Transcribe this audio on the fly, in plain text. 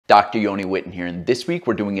Dr. Yoni Whitten here, and this week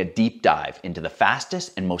we're doing a deep dive into the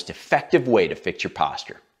fastest and most effective way to fix your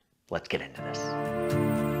posture. Let's get into this.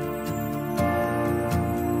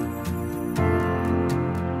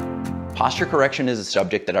 Posture correction is a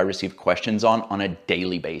subject that I receive questions on a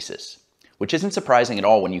daily basis, which isn't surprising at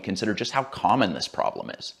all when you consider just how common this problem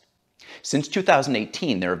is. Since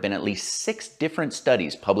 2018, there have been at least 6 different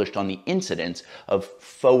studies published on the incidence of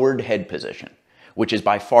forward head position, which is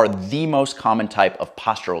by far the most common type of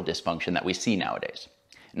postural dysfunction that we see nowadays.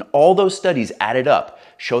 And all those studies added up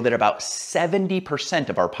show that about 70%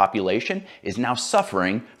 of our population is now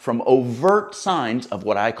suffering from overt signs of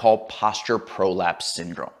what I call posture prolapse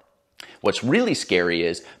syndrome. What's really scary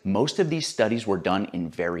is most of these studies were done in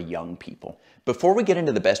very young people. Before we get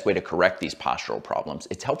into the best way to correct these postural problems,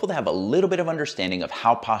 it's helpful to have a little bit of understanding of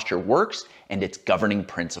how posture works and its governing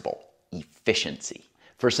principle, efficiency.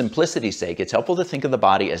 For simplicity's sake, it's helpful to think of the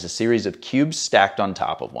body as a series of cubes stacked on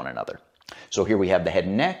top of one another. So here we have the head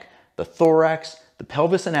and neck, the thorax, the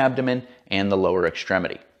pelvis and abdomen, and the lower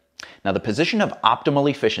extremity. Now the position of optimal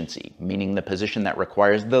efficiency, meaning the position that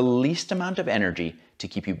requires the least amount of energy to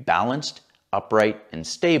keep you balanced, upright, and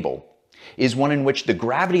stable, is one in which the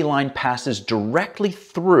gravity line passes directly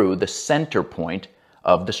through the center point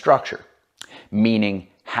of the structure, meaning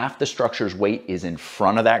half the structure's weight is in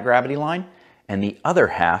front of that gravity line and the other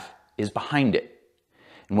half is behind it.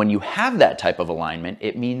 And when you have that type of alignment,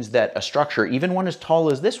 it means that a structure, even one as tall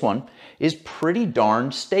as this one, is pretty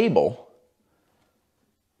darn stable.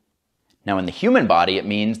 Now in the human body, it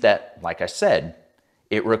means that, like I said,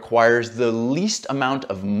 it requires the least amount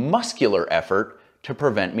of muscular effort to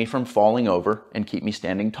prevent me from falling over and keep me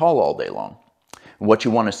standing tall all day long. What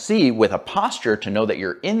you want to see with a posture to know that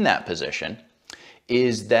you're in that position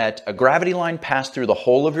is that a gravity line passed through the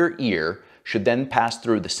whole of your ear should then pass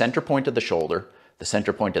through the center point of the shoulder, the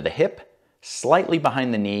center point of the hip, slightly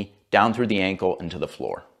behind the knee, down through the ankle, and to the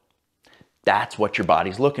floor. That's what your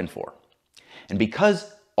body's looking for. And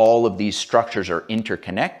because all of these structures are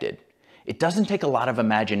interconnected, it doesn't take a lot of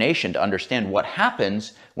imagination to understand what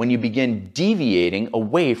happens when you begin deviating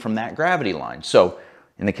away from that gravity line. So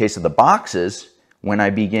in the case of the boxes, when I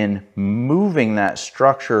begin moving that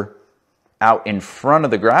structure out in front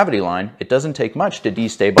of the gravity line, it doesn't take much to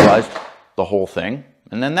destabilize the whole thing,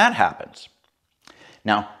 and then that happens.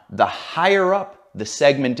 Now, the higher up the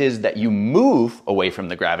segment is that you move away from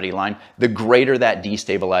the gravity line, the greater that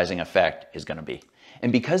destabilizing effect is going to be.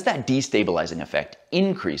 And because that destabilizing effect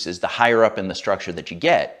increases the higher up in the structure that you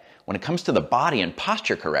get, when it comes to the body and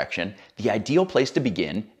posture correction, the ideal place to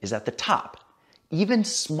begin is at the top. Even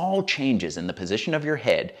small changes in the position of your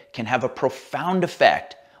head can have a profound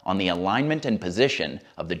effect on the alignment and position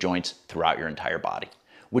of the joints throughout your entire body.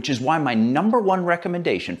 Which is why my #1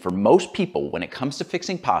 recommendation for most people when it comes to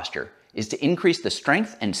fixing posture is to increase the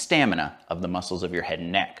strength and stamina of the muscles of your head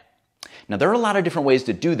and neck. Now, there are a lot of different ways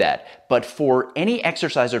to do that, but for any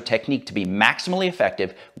exercise or technique to be maximally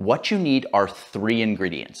effective, what you need are 3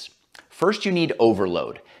 ingredients. First, you need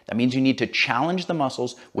overload. That means you need to challenge the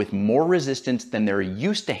muscles with more resistance than they're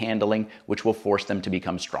used to handling, which will force them to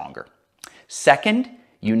become stronger. Second,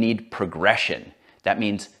 you need progression. That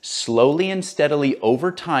means slowly and steadily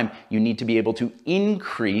over time, you need to be able to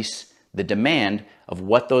increase the demand of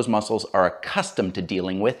what those muscles are accustomed to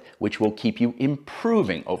dealing with, which will keep you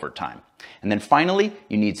improving over time. And then finally,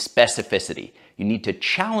 you need specificity. You need to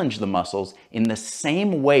challenge the muscles in the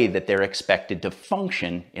same way that they're expected to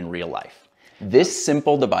function in real life. This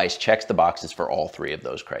simple device checks the boxes for all 3 of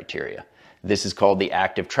those criteria. This is called the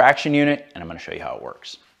active traction unit, and I'm going to show you how it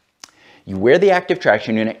works. You wear the active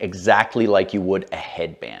traction unit exactly like you would a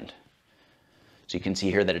headband. So you can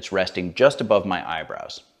see here that it's resting just above my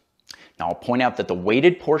eyebrows. Now I'll point out that the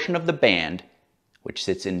weighted portion of the band, which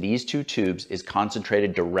sits in these 2 tubes, is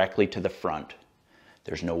concentrated directly to the front.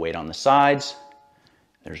 There's no weight on the sides.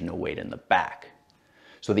 There's no weight in the back.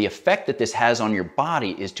 So the effect that this has on your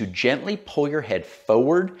body is to gently pull your head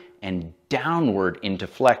forward and downward into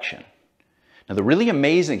flexion. Now, the really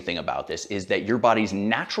amazing thing about this is that your body's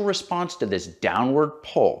natural response to this downward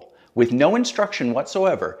pull, with no instruction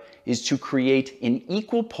whatsoever, is to create an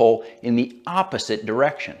equal pull in the opposite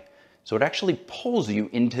direction. So it actually pulls you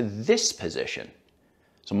into this position.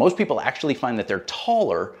 So most people actually find that they're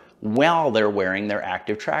taller while they're wearing their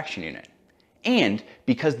active traction unit. And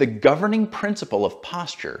because the governing principle of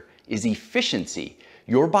posture is efficiency,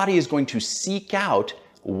 your body is going to seek out,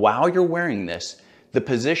 while you're wearing this, the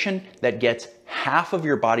position that gets half of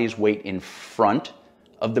your body's weight in front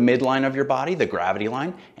of the midline of your body, the gravity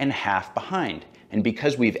line, and half behind. And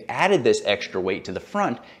because we've added this extra weight to the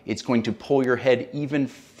front, it's going to pull your head even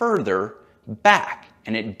further back.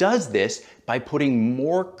 And it does this by putting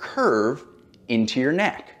more curve into your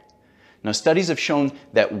neck. Now, studies have shown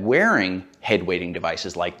that wearing head weighting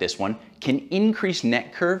devices like this one can increase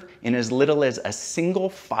neck curve in as little as a single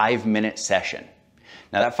 5-minute session.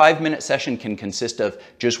 Now, that 5-minute session can consist of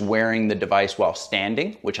just wearing the device while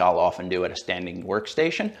standing, which I'll often do at a standing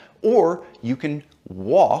workstation, or you can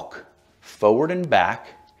walk forward and back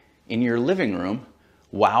in your living room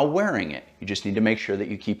while wearing it. You just need to make sure that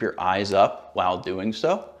you keep your eyes up while doing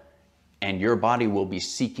so, and your body will be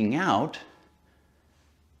seeking out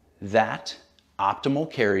that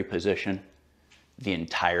optimal carry position the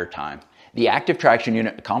entire time. The active traction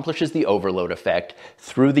unit accomplishes the overload effect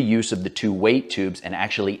through the use of the 2 weight tubes and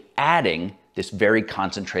actually adding this very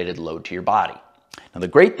concentrated load to your body. Now, the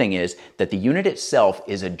great thing is that the unit itself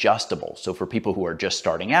is adjustable. So for people who are just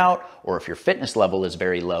starting out, or if your fitness level is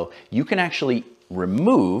very low, you can actually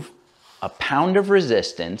remove a pound of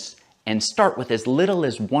resistance and start with as little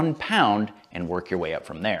as 1 pound and work your way up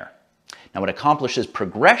from there. Now, it accomplishes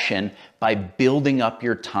progression by building up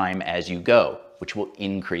your time as you go, which will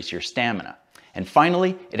increase your stamina. And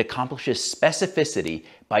finally, it accomplishes specificity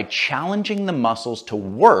by challenging the muscles to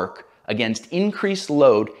work against increased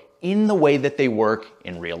load in the way that they work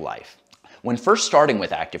in real life. When first starting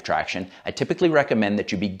with active traction, I typically recommend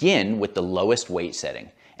that you begin with the lowest weight setting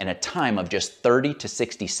and a time of just 30 to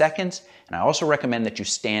 60 seconds. And I also recommend that you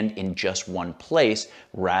stand in just one place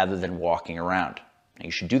rather than walking around. Now,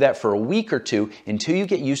 you should do that for a week or 2 until you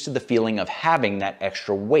get used to the feeling of having that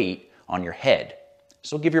extra weight on your head.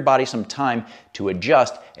 So give your body some time to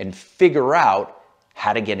adjust and figure out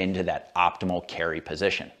how to get into that optimal carry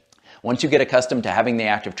position. Once you get accustomed to having the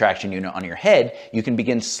active traction unit on your head, you can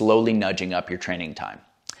begin slowly nudging up your training time.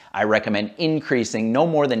 I recommend increasing no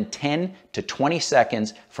more than 10 to 20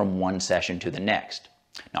 seconds from one session to the next.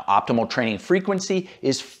 Now, optimal training frequency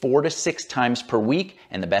is 4 to 6 times per week,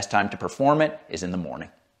 and the best time to perform it is in the morning.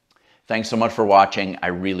 Thanks so much for watching. I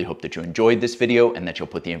really hope that you enjoyed this video and that you'll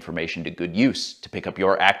put the information to good use. To pick up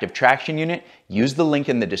your active traction unit, use the link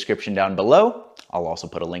in the description down below. I'll also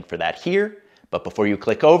put a link for that here. But before you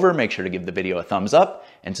click over, make sure to give the video a thumbs up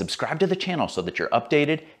and subscribe to the channel so that you're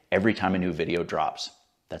updated every time a new video drops.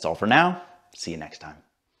 That's all for now. See you next time.